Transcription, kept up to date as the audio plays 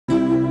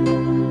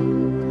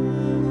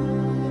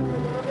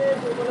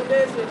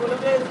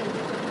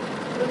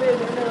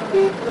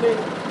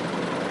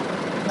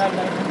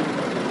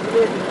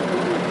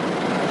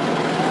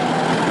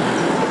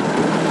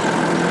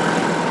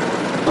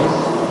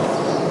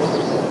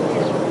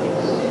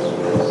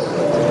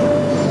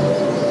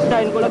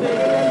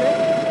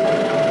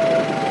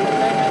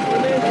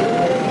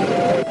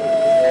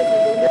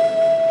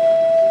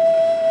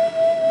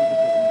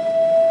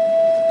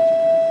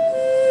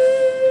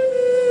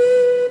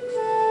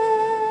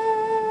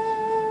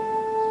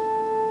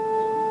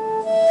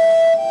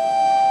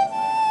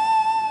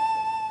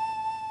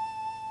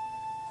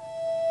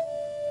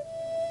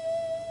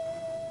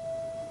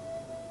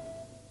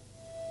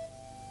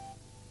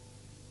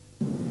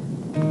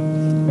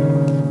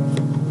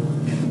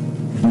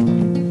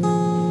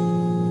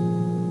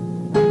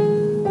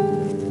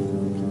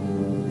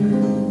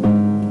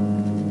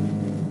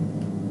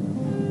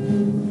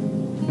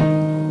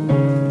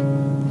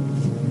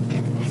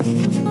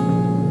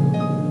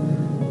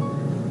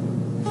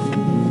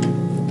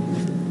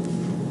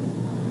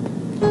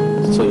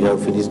So you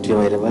have finished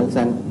your A-levels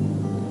and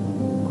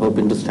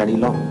hoping to study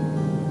law?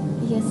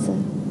 Yes, sir.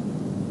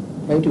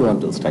 Why do you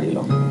want to study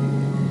law?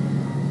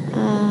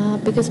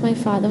 Because my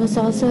father was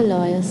also a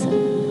lawyer, sir.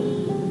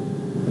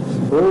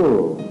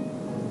 Oh,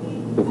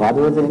 your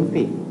father was an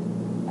MP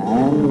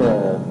and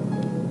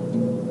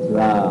you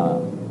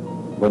are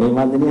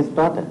Bonimandini's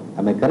daughter.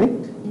 Am I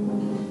correct?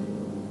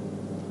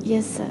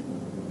 Yes, sir.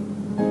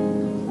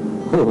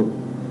 Oh,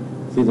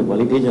 she's a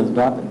politician's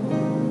daughter.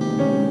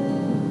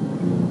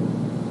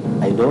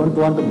 I don't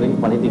want to bring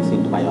politics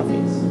into my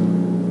office.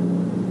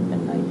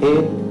 And I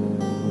hate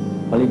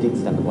politics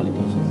and the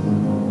politicians.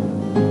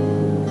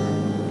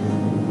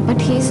 But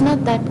he's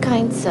not that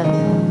kind, sir.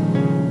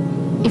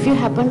 If you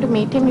happen to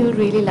meet him, you'll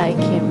really like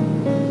him.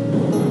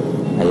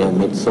 I have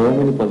met so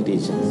many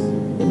politicians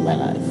in my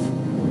life.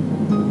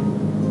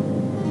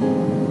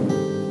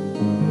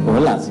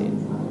 Olasi.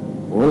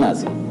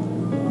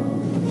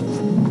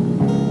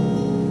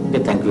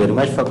 Okay, thank you very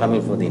much for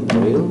coming for the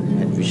interview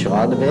and wish you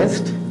all the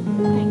best.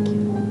 Thank you.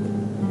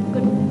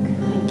 Good luck.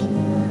 Thank you.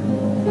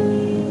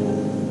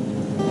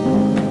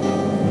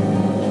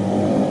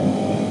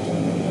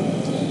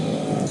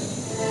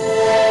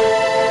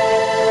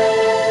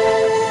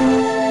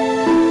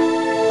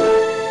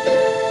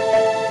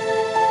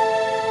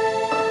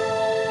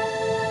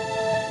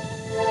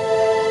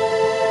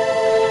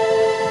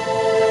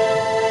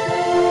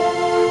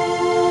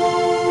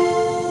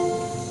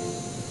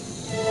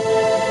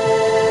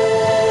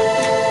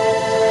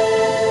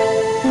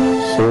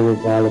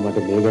 මට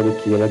මේ ගැන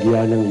කියලා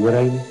ගියා නම්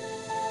ඉවරයිනේ.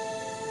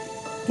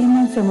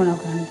 එන්න සමනෝ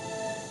කරන්නේ.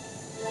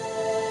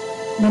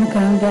 මම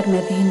කරන් දෙයක්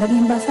නැති හින්දා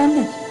ගිහින්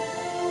බසන්නේ.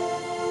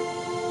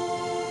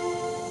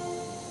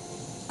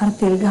 අර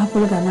තෙල්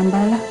ගහපුල ගණන්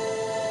බලලා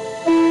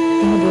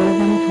එහෙම දොර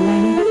ගන්න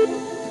තුනයිනේ.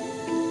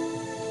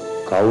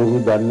 කවුරු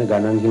දන්න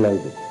ගණන්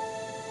හිලයිද?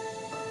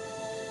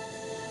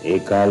 ඒ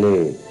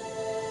කාලේ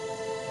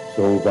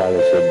සෝපාල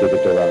ෂෙඩ්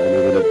එකට වහන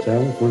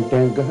වෙලච්චාම ෆුල්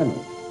ටැංක්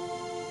ගහනවා.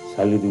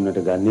 සල්ලි දුන්නට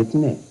ගන්නෙත්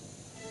නෑ.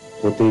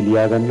 පොතේ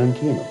ලියා ගන්නම්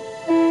කියනවා.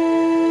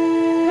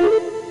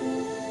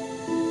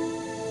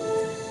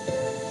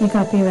 ඒක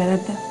අපේ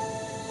වැරද්ද.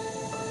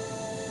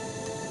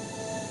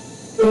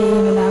 ඒ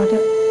වෙලාවට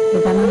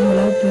ගණන්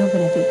වල ප්‍රයෝග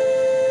නැති.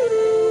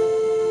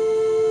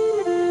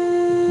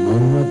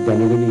 මම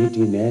දැනගෙන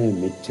හිටියේ නෑ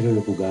මෙච්චර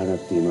ලොකු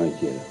ගාණක් තියෙනවා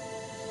කියලා.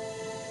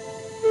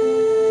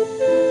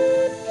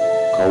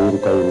 කවුරු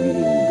ගිහින්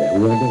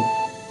බැලුවද?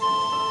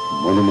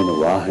 මොන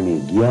වාහනේ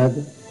ගියාද?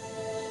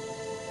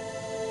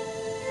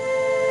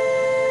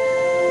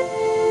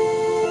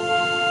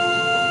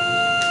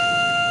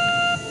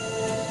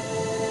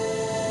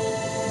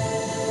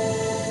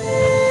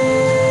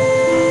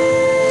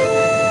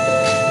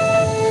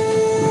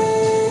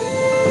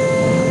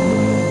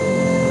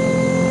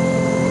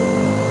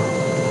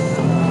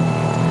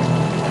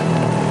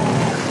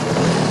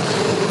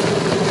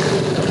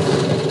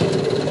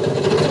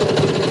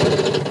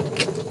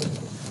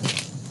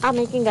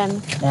 මේකෙන් ගන්න.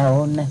 නෑ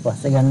ඕන්නේ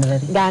පස්සේ ගන්න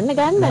බැරි.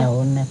 ගන්න. නෑ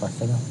ඕන්නේ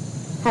පස්සේ ගන්න.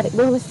 හරි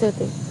බොහොම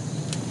ස්තුතියි.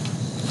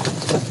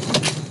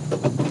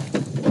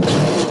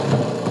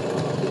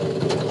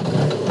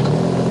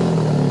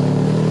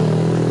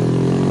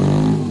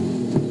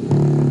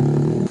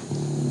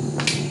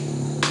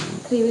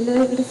 ත්‍රිවිලර්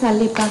එකට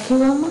සල්ලි එපා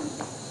කිව්වම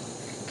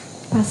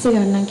පස්සේ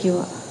ගන්නම්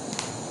කිව්වා.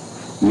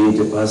 ඊට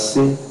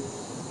පස්සේ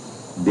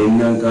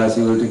දෙන්නම් කාසි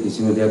වලට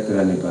කිසිම දෙයක්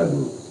කරන්න එපා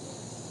දුව.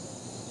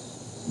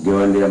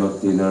 ගෙවන්න යමක්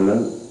තියෙනවා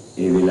නම්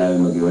ඒ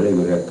වෙලාවෙම ගෙවලා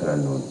ඉවරයක්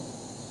කරන්න ඕනේ.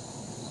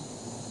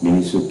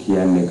 මිනිස්සු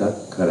කියන්නේ එකක්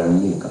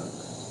කරන්නේ එකක්.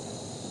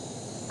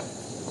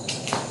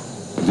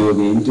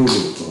 දුවගේ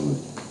ඉන්ටර්විව් කොහොමද?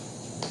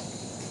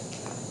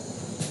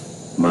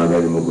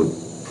 මාගල් මොකද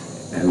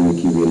ඇහුවේ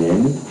කිව්වේ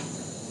නෑනේ.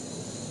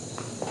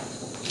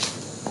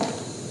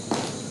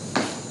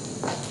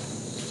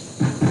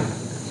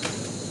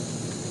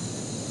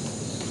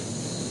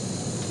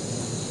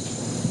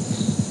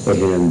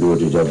 එහෙනම්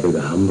දුවට ජොබ්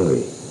එක හම්බ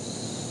වෙයි.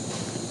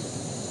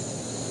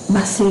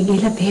 බස්සේ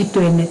ගිහලා පිටු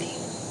වෙන්නේ නැති.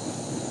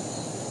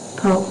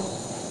 ඔව්.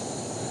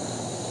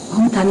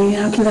 මම තනි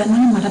වෙනවා කියලා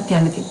දන්නවනේ මටත්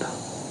යන්න තිබ්බා.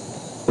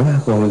 ඔයා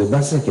කොහොමද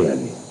බස් එකේ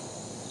යන්නේ?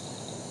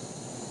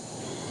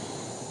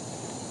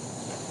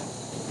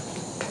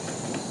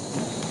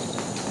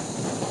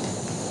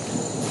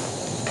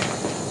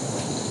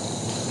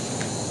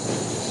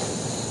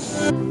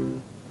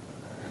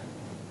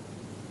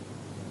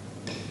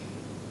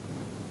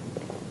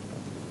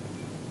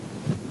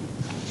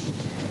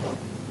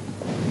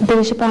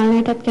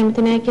 දේශපාලනයටත්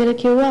කැමති නැහැ කියලා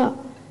කිව්වා.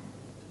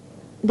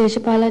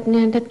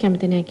 දේශපාලඥයන්ටත්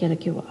කැමති නැහැ කියලා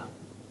කිව්වා.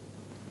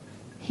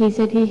 He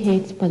said he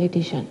hates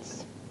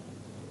politicians.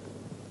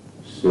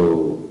 So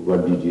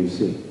what did you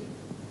say?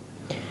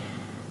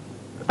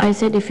 I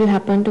said if you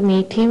happen to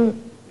meet him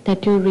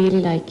that you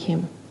really like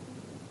him.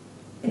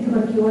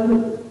 එතකොට කිව්වලු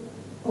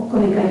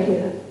ඔක්කොම එකයි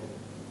කියලා.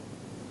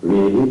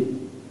 Really?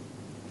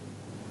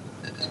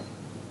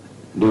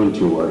 Don't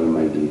you worry,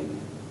 my dear.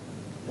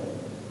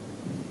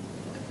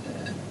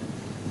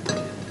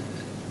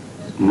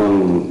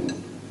 මම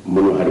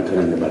මොන හරි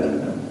කරන්න බලන්න.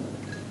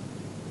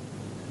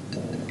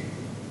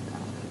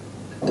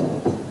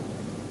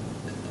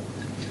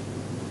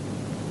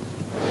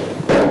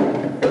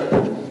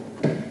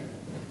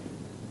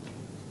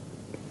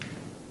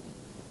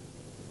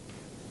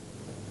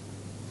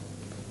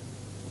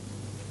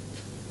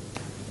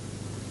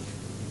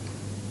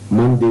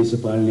 මම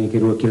දේශපාලනය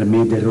කරුවා කියලා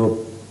මේ දරුවෝ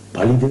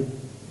පලිද?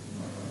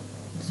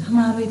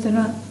 සමහර විටන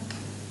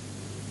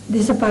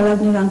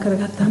දේශපාලඥයෝ ලං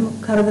කරගත්තාම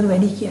කරදර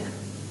වැඩි කියලා.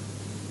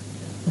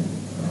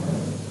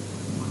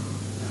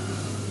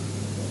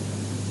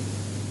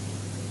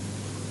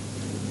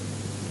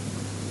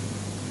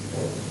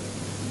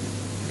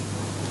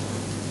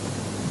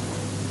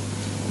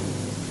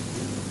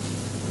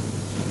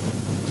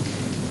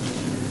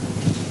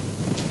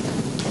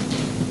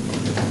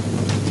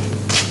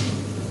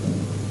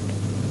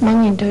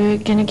 මම ඉන්ටර්වියු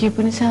එක ගැන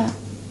කියපු නිසා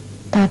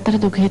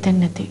තාත්තට දුක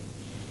හිතෙන්නේ නැති.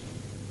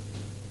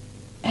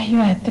 ඇයි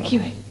ඔය ඇත්ත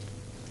කිව්වේ?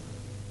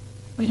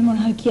 ඔය මොන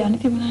හරි කියන්න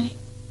තිබුණානේ.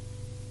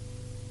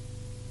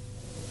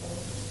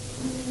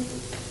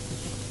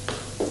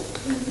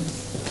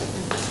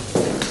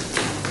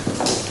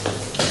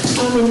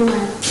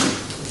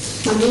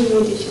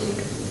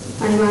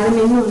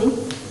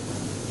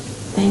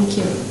 Thank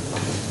you.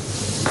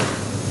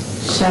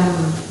 Shah,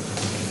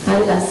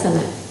 hari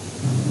lasana.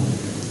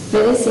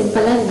 Very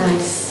simple and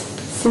nice.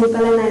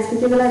 Simple and nice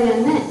කිව්ව කියලා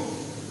හරියන්නේ නැහැ.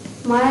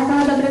 මායා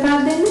කාට අපිට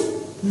කාට දෙන්නේ?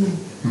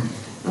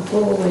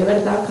 අපෝ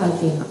ඒවට තා කල්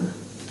තියෙනවා.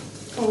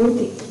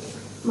 ඔවුන්ටි.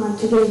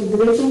 මාත්‍රිකේ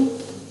ඉදිරියට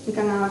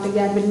නිකන් ආවට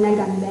ගියාට වෙන්නේ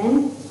නැහැ ගන්න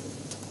බෑනේ.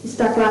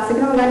 ඉස්ටා ක්ලාස්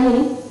එකකම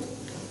ගන්නේ.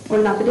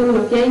 ඔන්න අපිට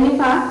මොන කියන්නේ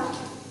පා.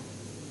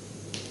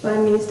 ඔය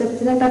මිනිස්ටර්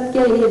ප්‍රසිඩන්ට්ටත්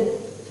කියන්නේ.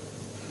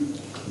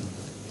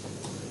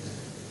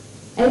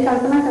 ඒ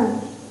කල්පනා කරන්න.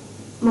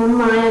 මම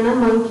මායා නම්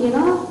මම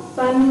කියනවා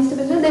ප්‍රයිම් මිනිස්ටර්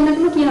ප්‍රසිඩන්ට්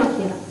දෙන්නටම කියනවා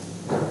කියලා.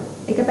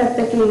 එක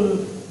පැත්තකින්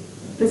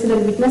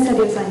ප්‍රෙසිඩන්ට් විට්නස්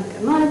හැටියට සයින්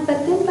කරනවා අනිත්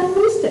පැත්තෙන් ප්‍රයිම්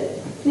මිනිස්ටර්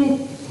නේ.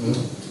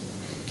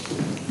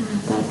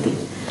 තාත්ති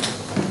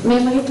මේ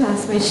මගේ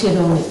ක්ලාස්මේට්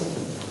ශිරෝමි.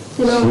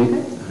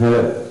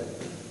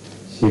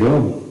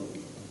 ශිරෝමි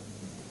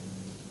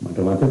මට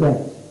මතකයි.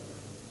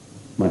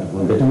 මට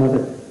හොඳට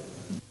මතකයි.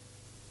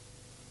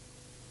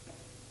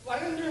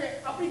 වරෙන්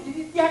අපි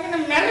ජීවිතයගෙන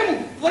මැරෙමු.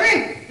 වරෙන්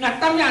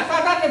නැත්තම් මේ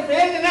අසාධාරණ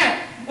පේන්නේ නැහැ.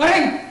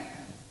 වරෙන්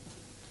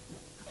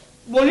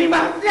බොලි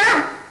මහත්තයා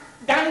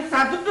දැන්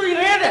සතුටු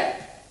ඉරේද?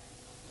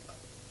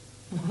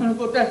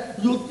 මොනකොට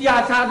යුක්තිය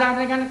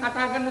අසාධාරණ ගැන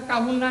කතා කරන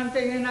තමුන්නාන්ට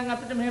එහෙනම්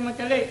අපිට මෙහෙම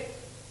කළේ.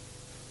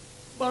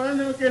 බලන්න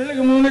මේ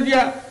කෙල්ලගේ මූණ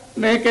දිහා.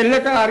 මේ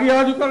කෙල්ලට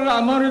අරියාදු කරලා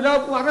අමාරු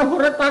දාපු අර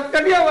හොර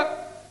තක්කඩියව.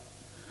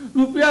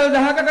 රුපියල්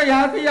 10කට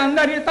යහති යන්න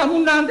හරිය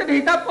තමුන්නාන්ට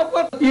හිතප්පප්ප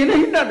තියෙන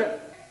හින්දාද?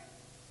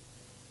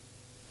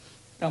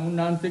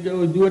 තමුන්නාන්ටගේ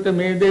උදුවට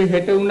මේ දෙය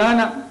හෙට වුණා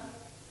නම්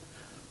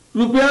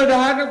රුපියල්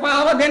 10ක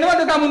පාව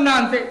දෙනවද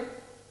තමුන්නාන්ට?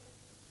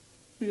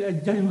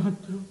 ලැජ්ජයි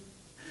මහත්තයෝ.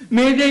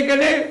 මේ දෙය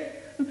කලේ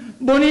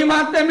බොනි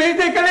මහත්තයා මේ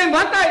දෙය කලේ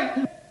මතයි.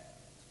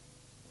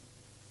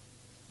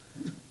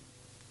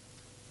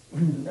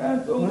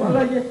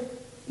 උඹලාගේ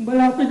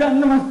උඹලා අපි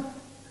දන්නවා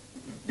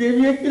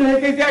දෙවියෙක් කියලා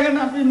එකේ තියාගෙන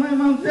අපි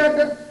මනුස්සයට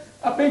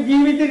අපේ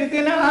ජීවිතේ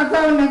තියෙන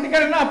ආසාව නැති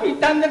කරන අපි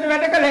ඉතින්දට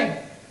වැඩ කළේ.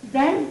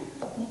 දැන්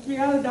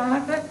රුපියල්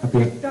 10ට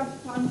අපිට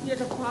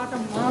 500ට පාට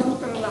මාරු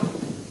කරලා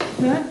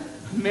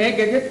මේ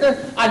ගෙදෙට්ට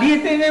අඩිය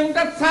තියෙන උන්ට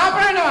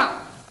සාපේනවා.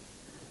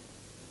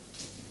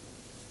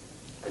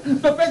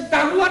 තොපේ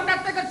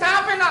දරුවටත් එක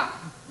සාපේනවා.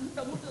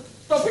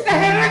 තොපිට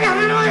හැර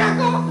ගහනවා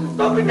යකෝ.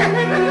 තොපිට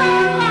හැර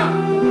ගහනවා.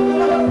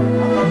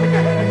 තොපිට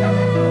හැර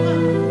ගහනවා.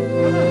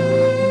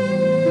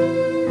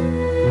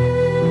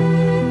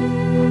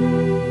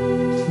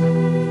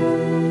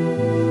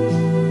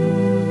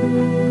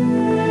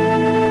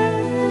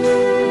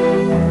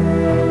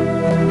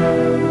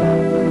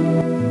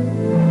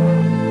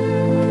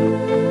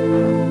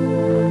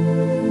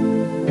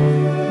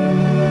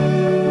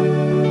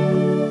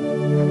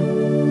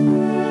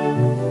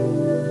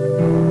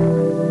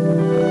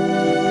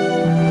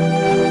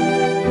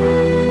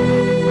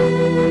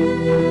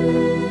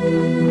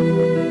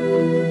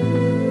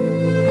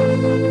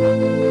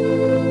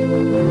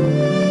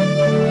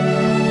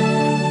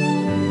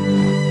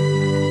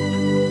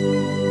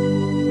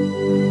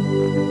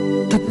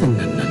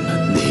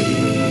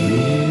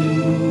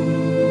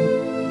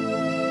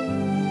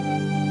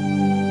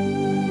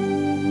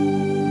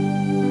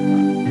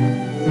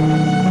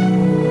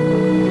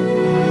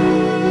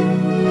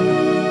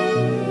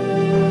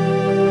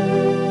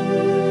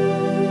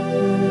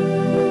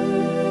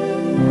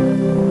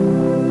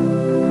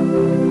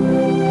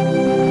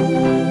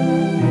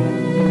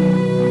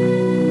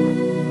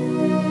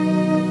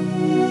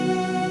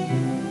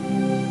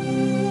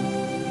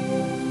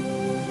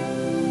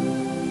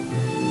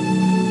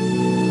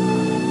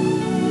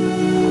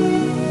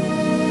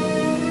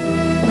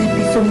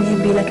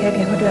 කෑ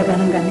ගැහුවට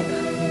ගණන් ගන්න එපා.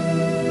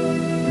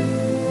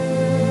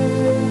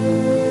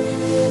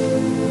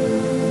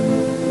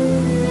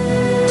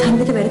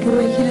 ඡන්දෙට වැඩ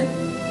කරුවයි කියලා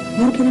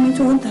මම කියන මේ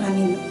චෝන් තරම්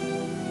ඉන්න.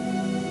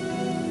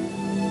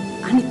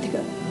 අනිත් එක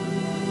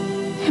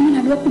හැම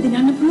නඩුවක්ම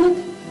දිනන්න පුළුවන්ද?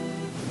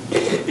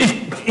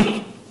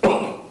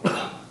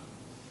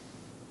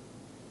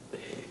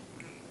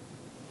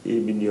 ඒ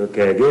මිනිහ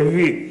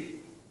කෑගෙවි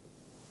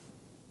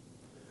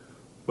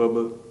මම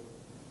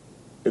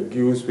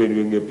ගියුස්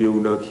වෙනුවෙන් එපිය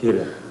වුණා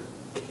කියලා.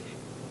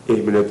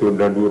 එහෙම නැතුව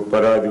නඩුව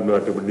පරාද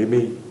වුණාටම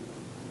නෙමෙයි.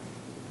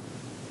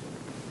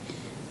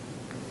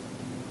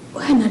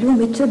 ඔය නඩුව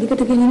මෙච්චර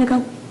දිගට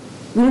ගෙනියනකම්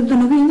විරුද්ධ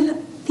නොවී ඉඳලා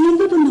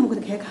තීන්දුව දුන්නා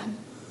මොකද කෑ ගහන්නේ?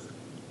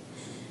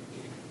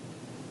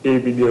 ඒ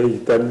මිනිහ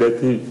හිතන්නේ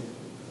නැති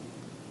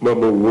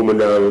මම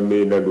වුමනාව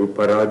මේ නඩුව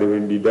පරාද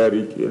වෙන්න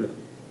ඉඩාරි කියලා.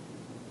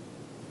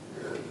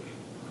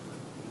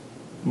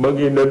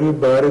 මගේ නඩුව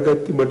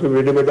බාරගatti මට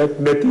වෙන වැඩක්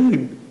නැති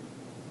හින්දා.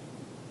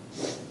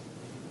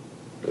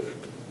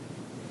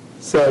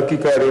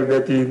 සාකිකාරයෝ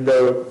නැති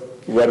හින්දා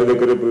වරද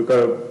කරපු එක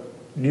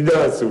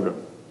නිදහස් වුණා.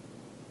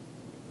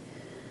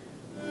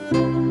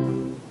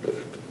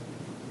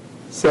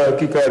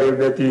 සාකිකාරයෝ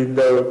නැති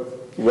හින්දා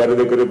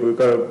වරද කරපු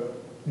එක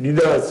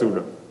නිදහස්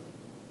වුණා.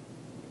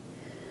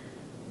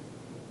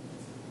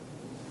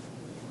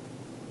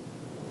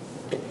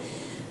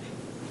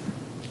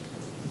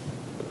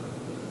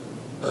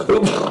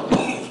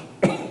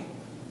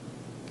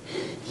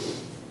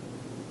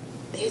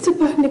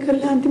 දේශපාලන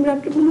කරලා අන්තිම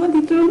රටට මොනවද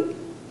හිතුනේ?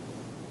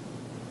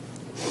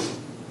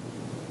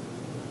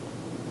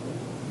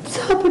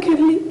 සාප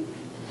කරලි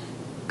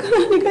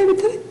කරන්නේ කයි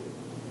විතරයි.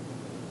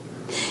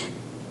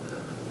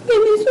 මේ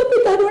මිනිස්සු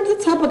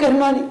පිටාරුවට සාප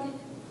කරනවානේ.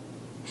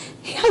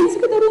 ඒ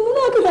අයිසක දරුවෝ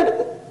මොනවා කරාද?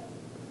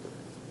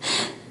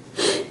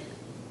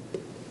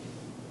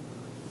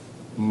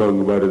 මං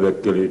වරදක්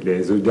කළේ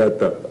නෑ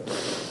සුජාතා.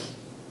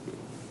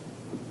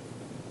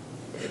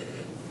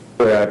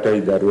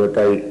 ඔයාටයි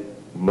දරුවටයි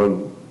මං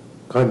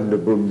කන්න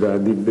බොන්න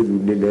අඳින්න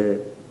දුන්නේ නෑ.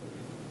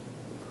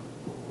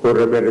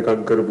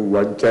 හොරමැරකම් කරපු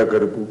වංචා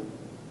කරපු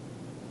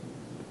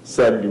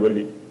සල්ලි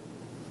වලින්.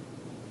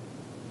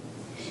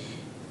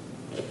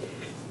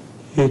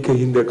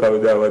 ඒකින්ද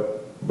කවදාවත්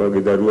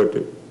මගේ දරුවට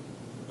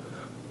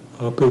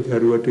අපේ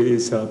දරුවට ඒ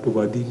සාප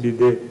වදින්නේ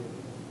නෑ.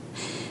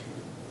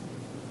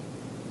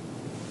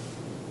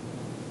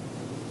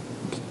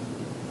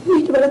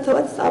 ඊට වඩා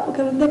තවත් සාප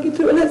කරන්න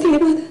කිතුරු වෙලා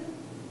තියෙනවද?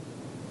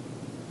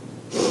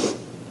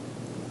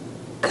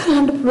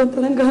 කරන්න පුළුවන්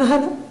තරම් ගහලා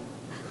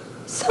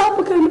සාප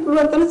කරන්න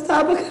පුළුවන් තරම්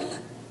සාප කරලා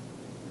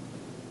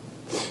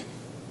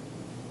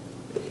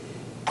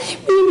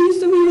මේ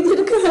මිනිස්සු මේ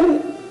විදිහට කරන්නේ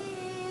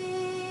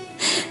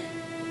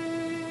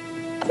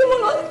අපි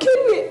මොනවද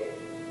කියන්නේ?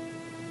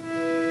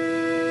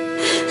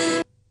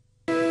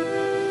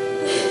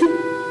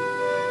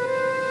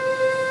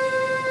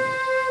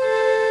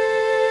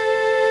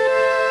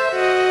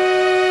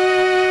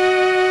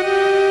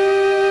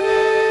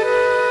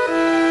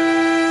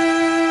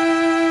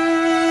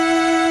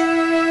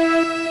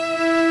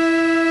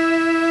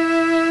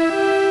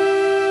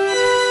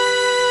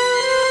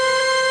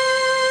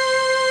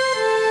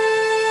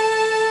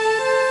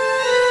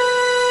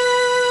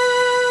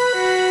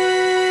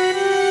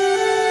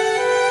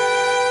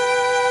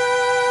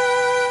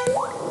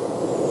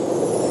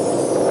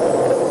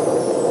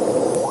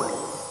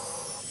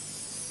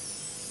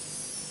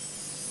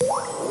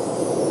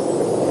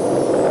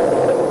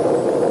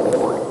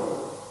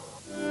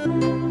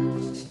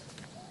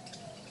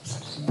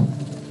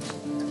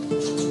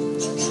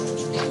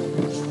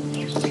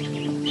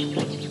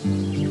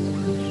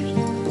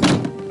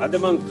 අද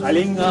මං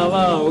කලින්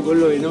ආවා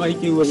ඔයගොල්ලෝ එනවයි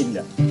කිව්ව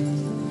හින්දා.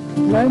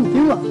 මම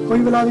කිව්වා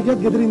කොයි වෙලාවෙ ගියත්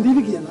ගෙදරින්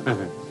දීවි කියලා.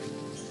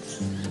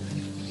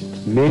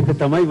 මේක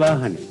තමයි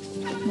වාහනේ.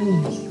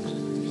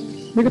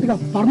 මේක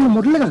ටිකක් පරණ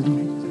මොඩල් එකක්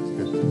නේ.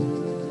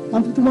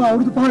 අන්තිමට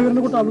අවුරුදු 5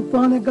 වෙනකොට අලුත්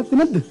වාහනයක් ගත්තේ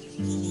නැද්ද?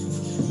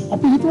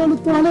 අපි හිතුවා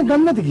අලුත් වාහනයක්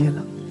ගන්න නැති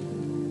කියලා.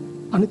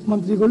 අනිත්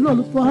മന്ത്രിගොල්ලෝ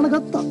අලුත් වාහන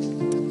ගත්තා.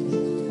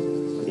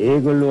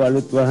 ඒගොල්ලෝ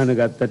අලුත් වාහන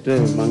ගත්තට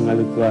මං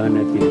අලුත් වාහන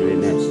කිව්වේ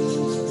නෑ.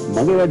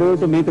 මගේ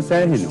වැඩවලට මේක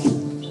සෑහෙනවා.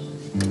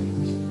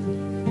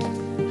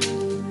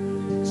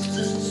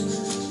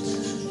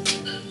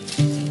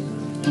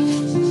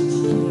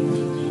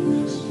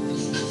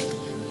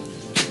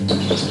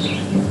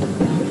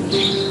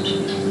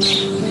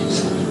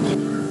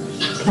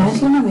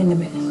 ක්ලාස්ලම වෙන්න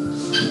බෑ.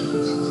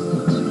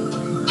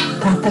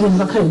 තාත්තගෙන්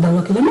වකල්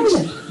දවක කියලා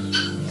නේද?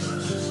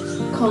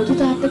 කවුද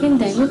තාත්තගෙන්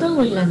දැන් උදව්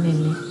වෙල්ලන්නේ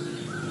ඉන්නේ?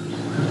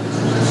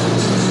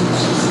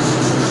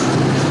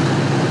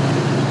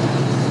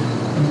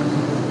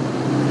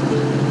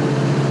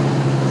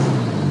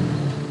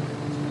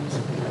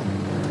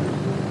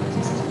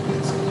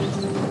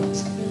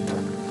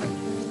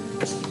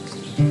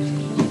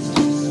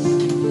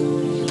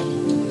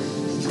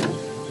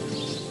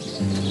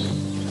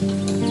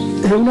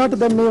 ඒ වුණාට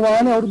දැන් මේ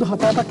වාහනේ අවුරුදු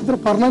 7-8ක් විතර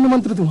පරණයි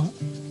මන්ත්‍රීතුමා.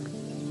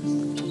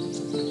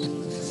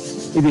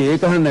 ඉතින්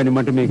ඒක හන්දනේ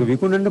මට මේක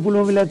විකුණන්න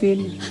පුළුවන් වෙලා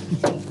තියෙන්නේ.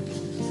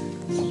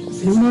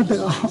 ඒ වුණාට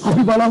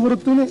අපි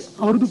බලාපොරොත්තු වෙන්නේ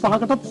අවුරුදු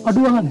 5කටත් අඩු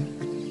වාහනේ.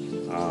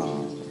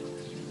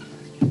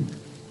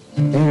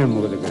 එහෙනම්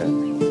මොකද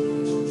කරන්නේ?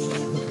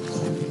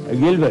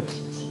 ගිල්බර්ට්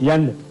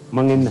යන්න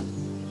මං එන්න.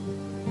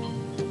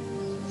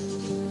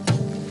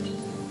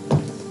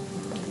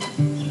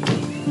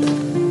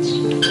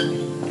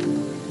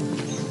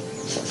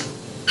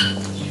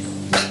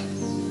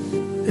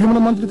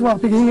 එහෙමනම් මන්ත්‍රීතුමා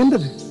අපි ගිහින් එන්නද?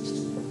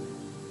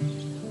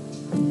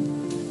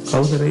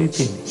 කවුද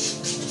රේතින්නේ?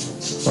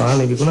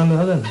 වාහනේ විකුණන්න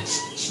හදන්නේ.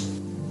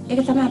 ඒක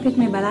තමයි අපිත්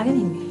මේ බලාගෙන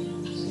ඉන්නේ.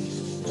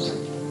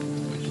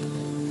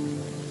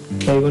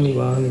 ඒගොල්ලෝ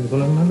වාහනේ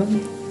විකුණන්න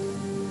හදන්නේ.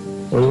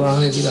 ඔය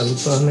වාහනේ දිලා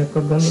අලුත්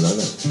වාහනයක්වත් ගන්න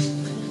දාගන්න.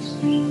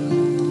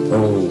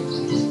 ඔව්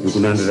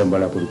විකුණන්න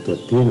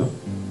බලාපොරොත්තුවක් තියෙනවා.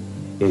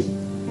 ඒ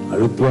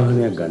අලුත්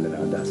වාහනයක් ගන්න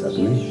අදහසක්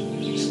නේ.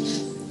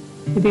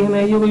 ඉතින්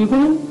නෑ යෝග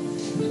විකුණන්නේ.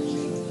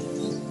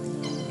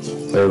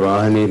 ඔය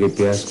වාහනේ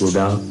රිපෙයාර්ස්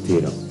ගොඩාක්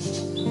තියෙනවා.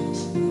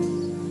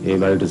 ඒ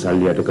වලට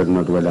සල්ලි යට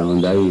කරනවට වඩා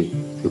හොඳයි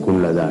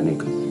විකුණලා දාන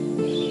එක.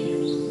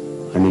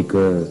 අනික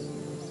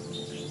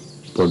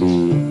පොඩි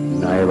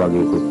ණය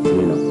වගේකුත්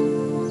තියෙනවා.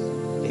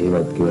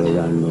 ඒවත් කියලා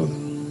දාන්න ඕන.